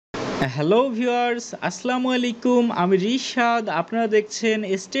Hello viewers, আসসালামু আলাইকুম। আমি রিশাদ, আপনারা দেখছেন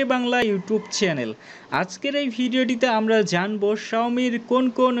এসটে বাংলা ইউটিউব চ্যানেল। আজকের এই ভিডিওটিতে আমরা জানব শাওমির কোন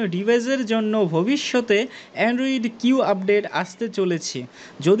কোন ডিভাইসের জন্য ভবিষ্যতে অ্যান্ড্রয়েড কিউ আপডেট আসতে চলেছে।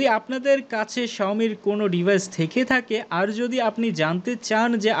 যদি আপনাদের কাছে শাওমির কোনো ডিভাইস থেকে থাকে আর যদি আপনি জানতে চান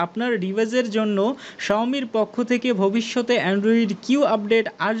যে আপনার ডিভাইসের জন্য শাওমির পক্ষ থেকে ভবিষ্যতে অ্যান্ড্রয়েড কিউ আপডেট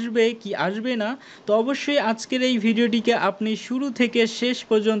আসবে কি আসবে না, তো অবশ্যই আজকের এই ভিডিওটিকে আপনি শুরু থেকে শেষ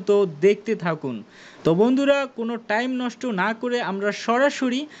পর্যন্ত দেখতে থাকুন। তো বন্ধুরা, কোনো টাইম নষ্ট না করে আমরা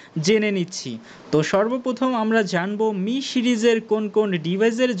সরাসরি জেনে নিচ্ছি। তো সর্বপ্রথম আমরা জানবো মি সিরিজের কোন কোন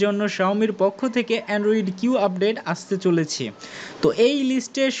ডিভাইসের জন্য শাওমির পক্ষ থেকে অ্যান্ড্রয়েড কিউ আপডেট আসতে চলেছে। তো এই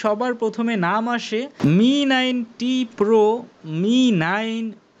লিস্টে সবার প্রথমে নাম আসে Mi 9T pro, Mi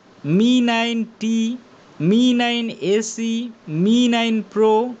 9T, Mi 9AC, Mi 9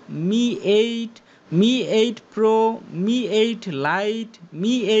 pro, Mi 8, Mi 8 pro, Mi 8 light,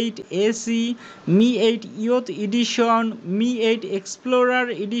 Mi 8 AC, Mi 8 youth addition, Mi 8 explorer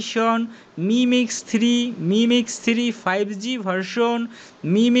addition, Mi 3, 5G version,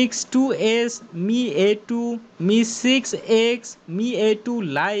 Mi 2S, Mi 2, Mi 6X, Mi 2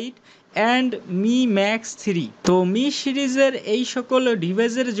 light and Mi Max 3। তো me সিরিজের এই সকল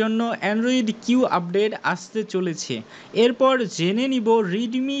ডিভাইসের জন্য Android Q update আসতে চলেছে। এরপর জেনে নিব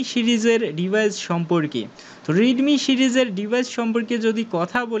রেডমি সিরিজের ডিভাইস সম্পর্কে। তো রেডমি সিরিজের ডিভাইস সম্পর্কে যদি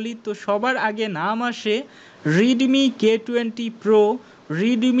কথা বলি, তো সবার আগে নাম আসে Redmi K20 Pro,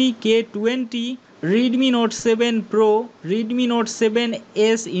 Redmi K20, Redmi Note 7 Pro, Redmi Note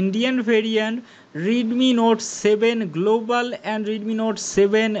 7S Indian variant, Redmi Note 7 Global and Redmi Note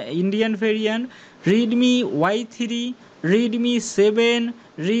 7 Indian variant, Redmi Y3, Redmi 7,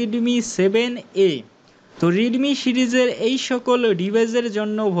 Redmi 7A। তো রেডমি সিরিজের এই সকল ডিভাইসের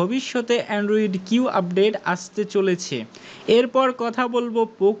জন্য ভবিষ্যতে অ্যান্ড্রয়েড কিউ আপডেট আসতে চলেছে। এরপর কথা বলবো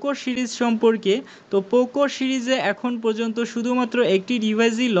পোকো সিরিজ সম্পর্কে। তো পোকো সিরিজে এখন পর্যন্ত শুধুমাত্র একটি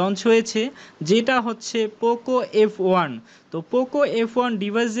ডিভাইসই লঞ্চ হয়েছে, যেটা হচ্ছে পোকো F1। তো Poco F1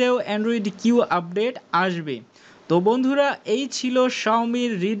 ডিভাইসেও Android Q update আসবে। তো বন্ধুরা, এই ছিল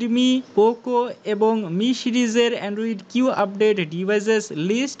শাওমির, রেডমি, পোকো এবং মি সিরিজের Android Q update devices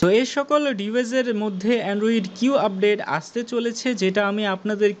list. তো এই সকল ডিভাইসের মধ্যে অ্যান্ড্রয়েড কিউ আপডেট আসতে চলেছে, যেটা আমি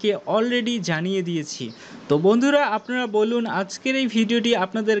আপনাদেরকে অলরেডি জানিয়ে দিয়েছি। তো বন্ধুরা, আপনারা বলুন আজকের এই ভিডিওটি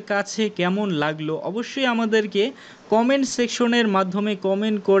আপনাদের কাছে কেমন লাগলো। অবশ্যই আমাদেরকে কমেন্ট সেকশনের মাধ্যমে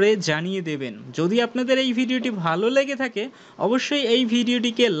কমেন্ট করে জানিয়ে দেবেন। যদি আপনাদের এই ভিডিওটি ভালো লেগে থাকে অবশ্যই এই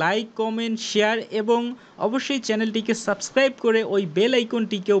ভিডিওটিকে লাইক, কমেন্ট, শেয়ার এবং অবশ্যই চ্যানেলটিকে সাবস্ক্রাইব করে ওই বেল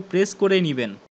আইকনটিকেও প্রেস করে নেবেন।